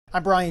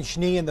I'm Brian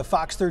Schnee in the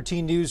Fox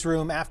 13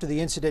 newsroom. After the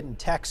incident in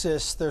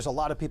Texas, there's a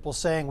lot of people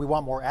saying we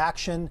want more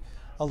action,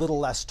 a little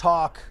less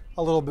talk,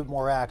 a little bit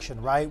more action,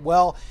 right?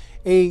 Well,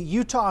 a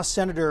Utah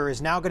senator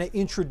is now going to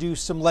introduce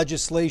some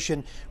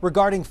legislation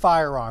regarding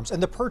firearms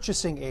and the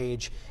purchasing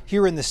age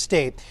here in the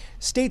state.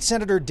 State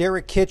Senator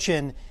Derek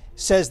Kitchen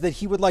says that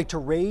he would like to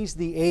raise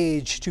the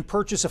age to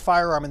purchase a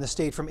firearm in the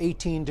state from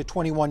 18 to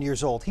 21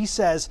 years old. He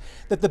says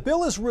that the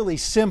bill is really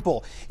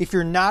simple. If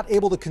you're not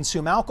able to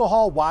consume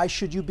alcohol, why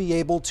should you be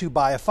able to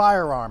buy a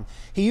firearm?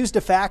 He used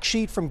a fact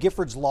sheet from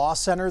Giffords Law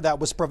Center that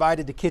was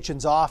provided to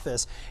Kitchen's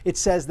office. It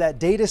says that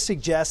data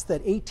suggests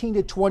that 18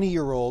 to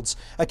 20-year-olds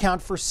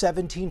account for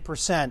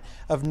 17%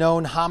 of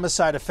known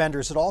homicide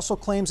offenders. It also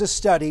claims a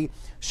study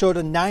showed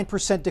a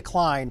 9%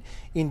 decline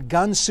in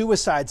gun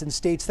suicides in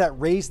states that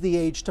raised the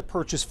age to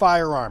purchase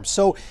firearms.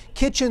 So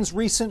Kitchen's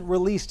recent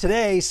release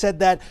today said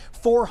that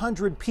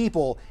 400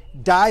 people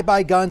die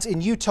by guns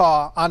in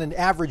Utah on an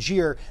average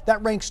year.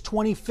 That ranks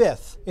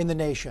 25th in the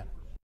nation.